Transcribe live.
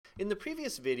In the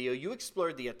previous video, you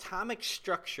explored the atomic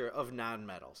structure of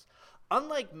nonmetals.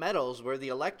 Unlike metals, where the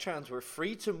electrons were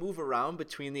free to move around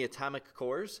between the atomic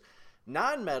cores,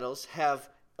 nonmetals have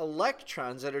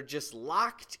electrons that are just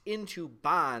locked into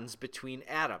bonds between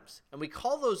atoms, and we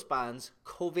call those bonds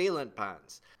covalent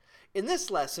bonds. In this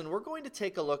lesson, we're going to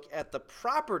take a look at the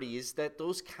properties that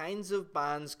those kinds of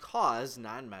bonds cause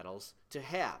nonmetals to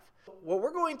have. What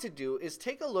we're going to do is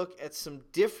take a look at some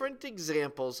different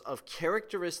examples of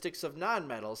characteristics of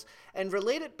nonmetals and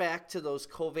relate it back to those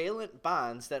covalent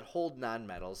bonds that hold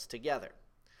nonmetals together.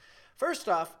 First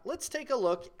off, let's take a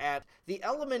look at the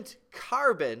element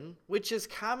carbon, which is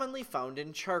commonly found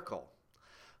in charcoal.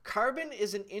 Carbon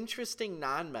is an interesting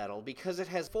nonmetal because it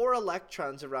has 4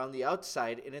 electrons around the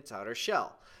outside in its outer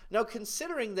shell. Now,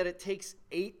 considering that it takes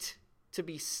 8 to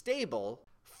be stable,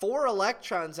 4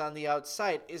 electrons on the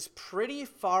outside is pretty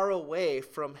far away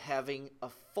from having a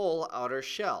full outer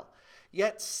shell.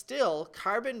 Yet still,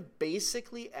 carbon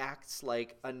basically acts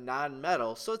like a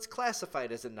nonmetal, so it's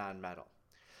classified as a nonmetal.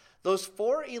 Those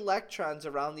 4 electrons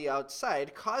around the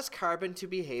outside cause carbon to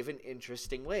behave in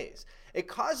interesting ways. It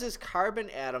causes carbon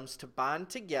atoms to bond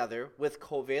together with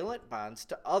covalent bonds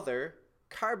to other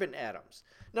carbon atoms.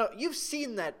 Now, you've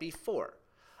seen that before.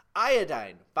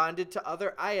 Iodine bonded to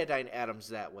other iodine atoms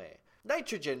that way.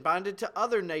 Nitrogen bonded to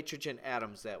other nitrogen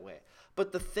atoms that way.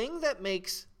 But the thing that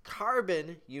makes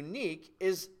carbon unique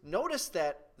is, notice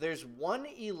that there's 1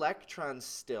 electron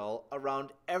still around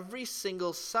every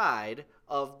single side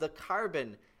of the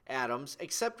carbon atoms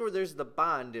except where there's the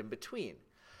bond in between.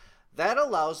 That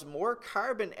allows more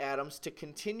carbon atoms to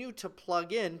continue to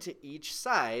plug into each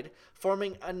side,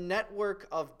 forming a network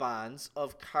of bonds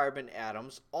of carbon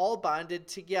atoms all bonded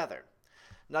together.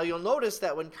 Now you'll notice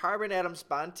that when carbon atoms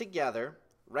bond together,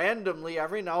 randomly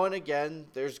every now and again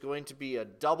there's going to be a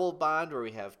double bond where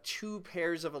we have 2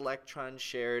 pairs of electrons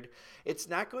shared. It's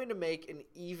not going to make an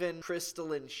even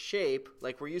crystalline shape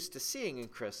like we're used to seeing in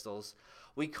crystals.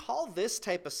 We call this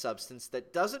type of substance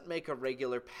that doesn't make a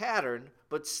regular pattern,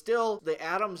 but still the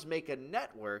atoms make a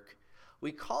network,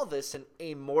 we call this an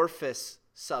amorphous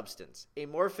substance.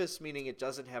 Amorphous meaning it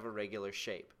doesn't have a regular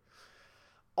shape.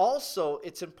 Also,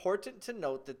 it's important to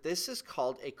note that this is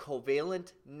called a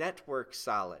covalent network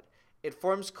solid. It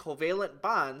forms covalent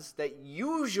bonds that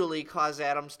usually cause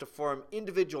atoms to form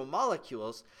individual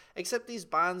molecules, except these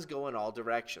bonds go in all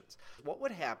directions. What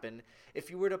would happen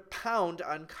if you were to pound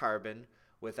on carbon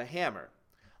with a hammer?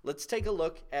 Let's take a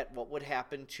look at what would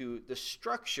happen to the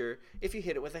structure if you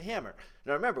hit it with a hammer.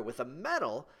 Now remember, with a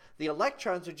metal, the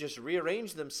electrons would just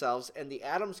rearrange themselves and the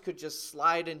atoms could just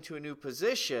slide into a new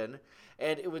position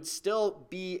and it would still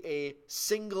be a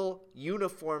single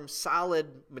uniform solid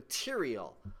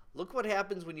material. Look what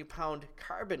happens when you pound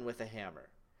carbon with a hammer.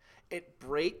 It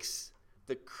breaks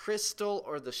the crystal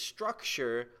or the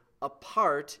structure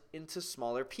apart into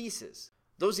smaller pieces.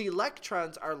 Those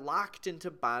electrons are locked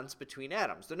into bonds between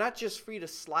atoms. They're not just free to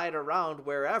slide around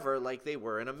wherever like they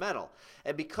were in a metal.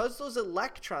 And because those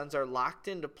electrons are locked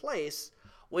into place,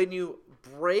 when you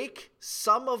break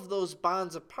some of those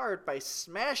bonds apart by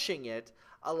smashing it,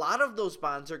 a lot of those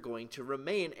bonds are going to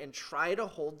remain and try to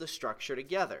hold the structure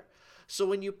together. So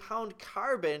when you pound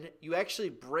carbon, you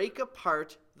actually break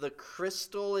apart the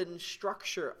crystalline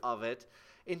structure of it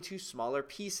into smaller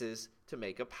pieces to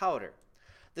make a powder.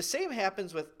 The same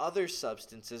happens with other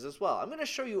substances as well. I'm going to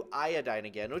show you iodine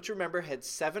again, which remember had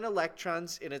 7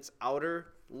 electrons in its outer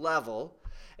level.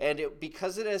 And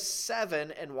because it has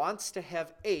 7 and wants to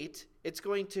have 8, it's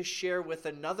going to share with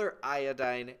another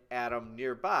iodine atom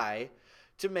nearby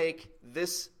to make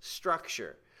this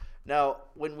structure. Now,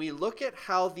 when we look at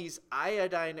how these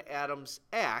iodine atoms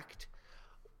act,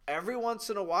 every once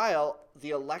in a while, the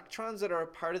electrons that are a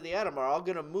part of the atom are all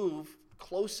going to move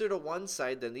closer to one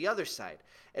side than the other side.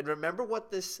 And remember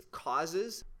what this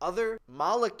causes? Other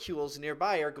molecules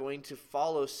nearby are going to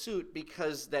follow suit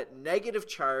because that negative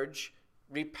charge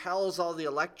repels all the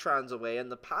electrons away and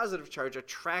the positive charge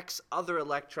attracts other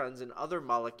electrons and other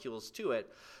molecules to it.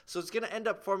 So it's going to end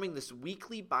up forming this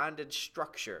weakly bonded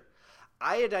structure.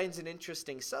 Iodine's an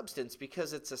interesting substance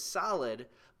because it's a solid,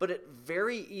 but it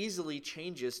very easily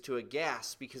changes to a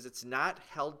gas because it's not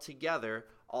held together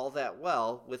all that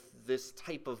well with this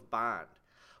type of bond.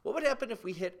 What would happen if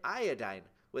we hit iodine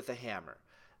with a hammer?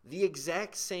 The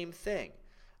exact same thing.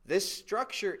 This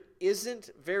structure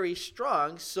isn't very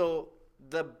strong, so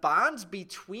the bonds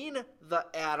between the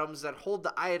atoms that hold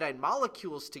the iodine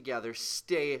molecules together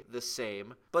stay the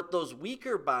same, but those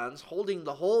weaker bonds holding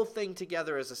the whole thing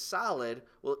together as a solid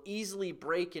will easily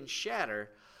break and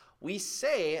shatter. We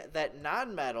say that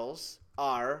nonmetals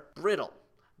are brittle.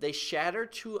 They shatter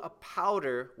to a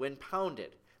powder when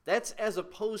pounded. That's as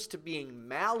opposed to being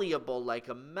malleable like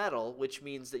a metal, which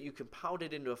means that you can pound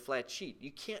it into a flat sheet.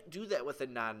 You can't do that with a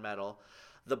nonmetal.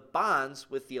 The bonds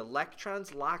with the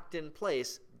electrons locked in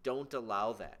place don't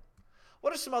allow that.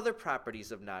 What are some other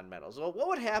properties of nonmetals? Well, what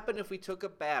would happen if we took a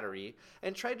battery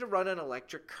and tried to run an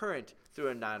electric current through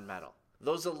a nonmetal?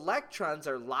 Those electrons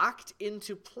are locked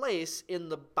into place in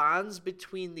the bonds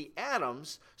between the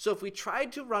atoms, so if we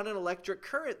tried to run an electric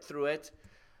current through it,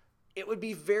 it would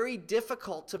be very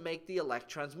difficult to make the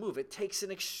electrons move. It takes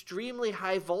an extremely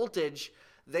high voltage.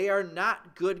 They are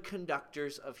not good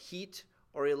conductors of heat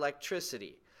or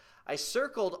electricity. I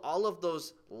circled all of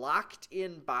those locked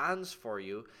in bonds for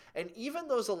you, and even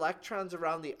those electrons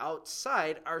around the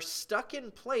outside are stuck in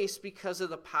place because of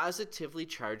the positively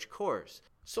charged cores.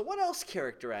 So what else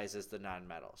characterizes the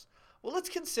nonmetals? Well, let's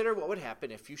consider what would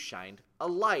happen if you shined a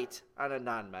light on a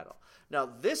nonmetal. Now,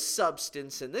 this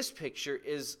substance in this picture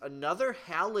is another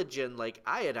halogen like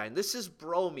iodine. This is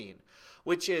bromine,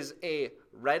 which is a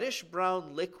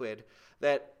reddish-brown liquid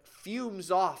that fumes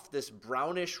off this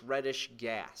brownish-reddish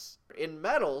gas. In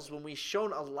metals, when we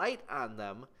shone a light on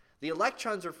them, the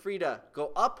electrons are free to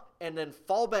go up and then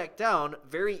fall back down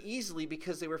very easily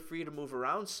because they were free to move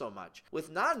around so much.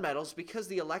 With nonmetals, because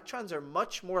the electrons are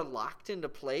much more locked into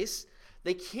place,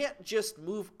 they can't just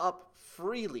move up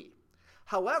freely.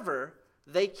 However,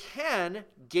 they can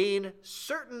gain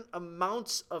certain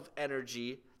amounts of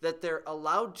energy that they're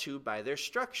allowed to by their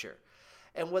structure.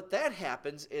 And what that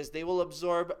happens is they will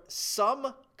absorb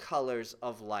some colors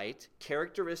of light,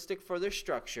 characteristic for their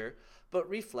structure, but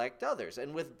reflect others.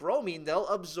 And with bromine, they'll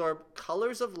absorb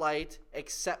colors of light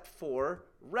except for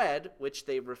red, which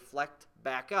they reflect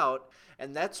back out,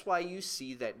 and that's why you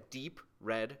see that deep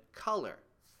red color.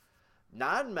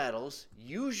 Nonmetals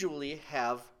usually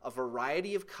have a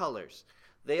variety of colors.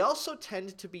 They also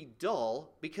tend to be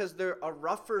dull because they're a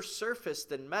rougher surface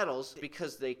than metals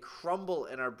because they crumble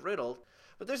and are brittle.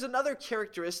 But there's another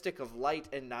characteristic of light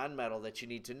and nonmetal that you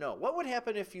need to know. What would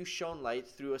happen if you shone light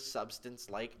through a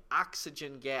substance like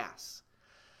oxygen gas?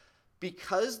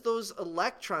 Because those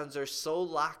electrons are so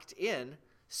locked in,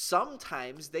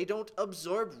 sometimes they don't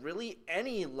absorb really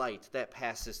any light that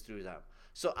passes through them.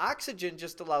 So oxygen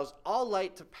just allows all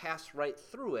light to pass right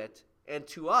through it, and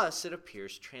to us it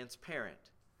appears transparent.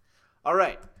 All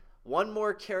right, one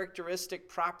more characteristic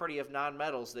property of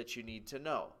nonmetals that you need to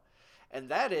know. And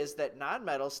that is that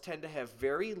nonmetals tend to have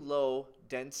very low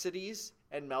densities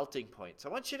and melting points. I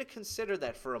want you to consider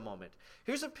that for a moment.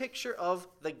 Here's a picture of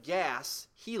the gas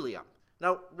helium.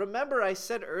 Now, remember I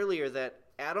said earlier that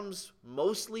atoms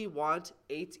mostly want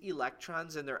 8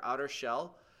 electrons in their outer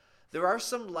shell. There are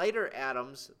some lighter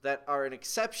atoms that are an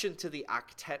exception to the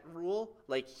octet rule,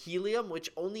 like helium, which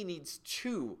only needs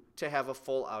 2 to have a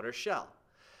full outer shell.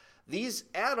 These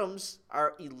atoms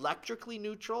are electrically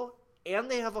neutral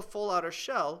and they have a full outer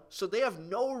shell, so they have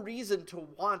no reason to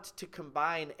want to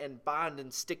combine and bond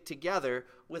and stick together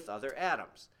with other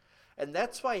atoms. And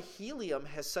that's why helium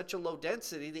has such a low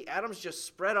density. The atoms just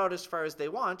spread out as far as they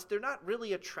want. They're not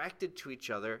really attracted to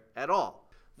each other at all.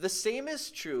 The same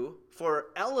is true for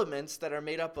elements that are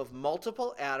made up of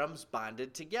multiple atoms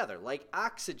bonded together, like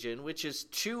oxygen, which is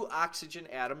 2 oxygen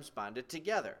atoms bonded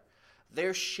together.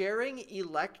 They're sharing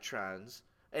electrons,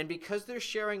 and because they're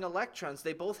sharing electrons,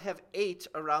 they both have 8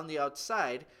 around the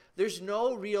outside. There's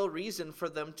no real reason for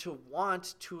them to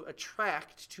want to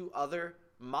attract to other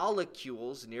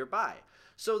molecules nearby.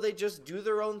 So they just do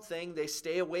their own thing, they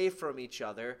stay away from each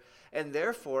other, and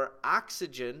therefore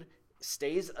oxygen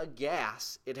stays a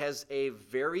gas. It has a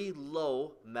very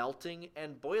low melting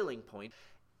and boiling point,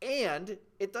 and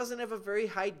it doesn't have a very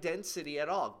high density at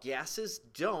all. Gases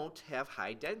don't have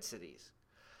high densities.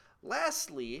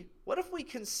 Lastly, what if we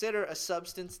consider a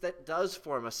substance that does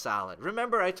form a solid?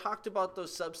 Remember, I talked about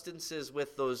those substances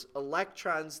with those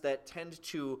electrons that tend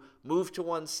to move to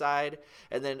one side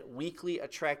and then weakly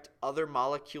attract other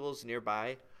molecules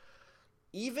nearby.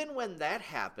 Even when that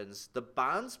happens, the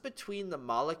bonds between the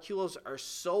molecules are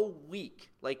so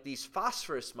weak, like these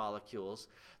phosphorus molecules,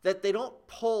 that they don't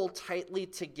pull tightly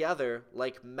together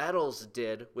like metals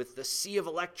did with the sea of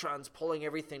electrons pulling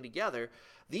everything together.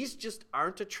 These just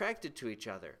aren't attracted to each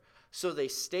other. So they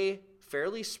stay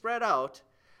fairly spread out.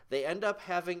 They end up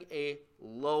having a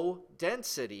low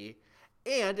density,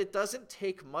 and it doesn't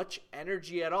take much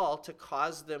energy at all to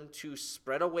cause them to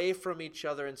spread away from each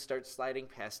other and start sliding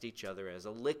past each other as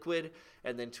a liquid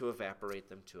and then to evaporate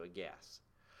them to a gas.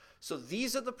 So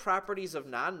these are the properties of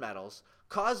nonmetals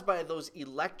caused by those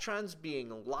electrons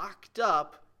being locked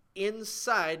up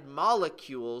inside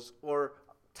molecules or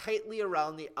tightly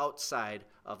around the outside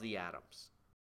of the atoms.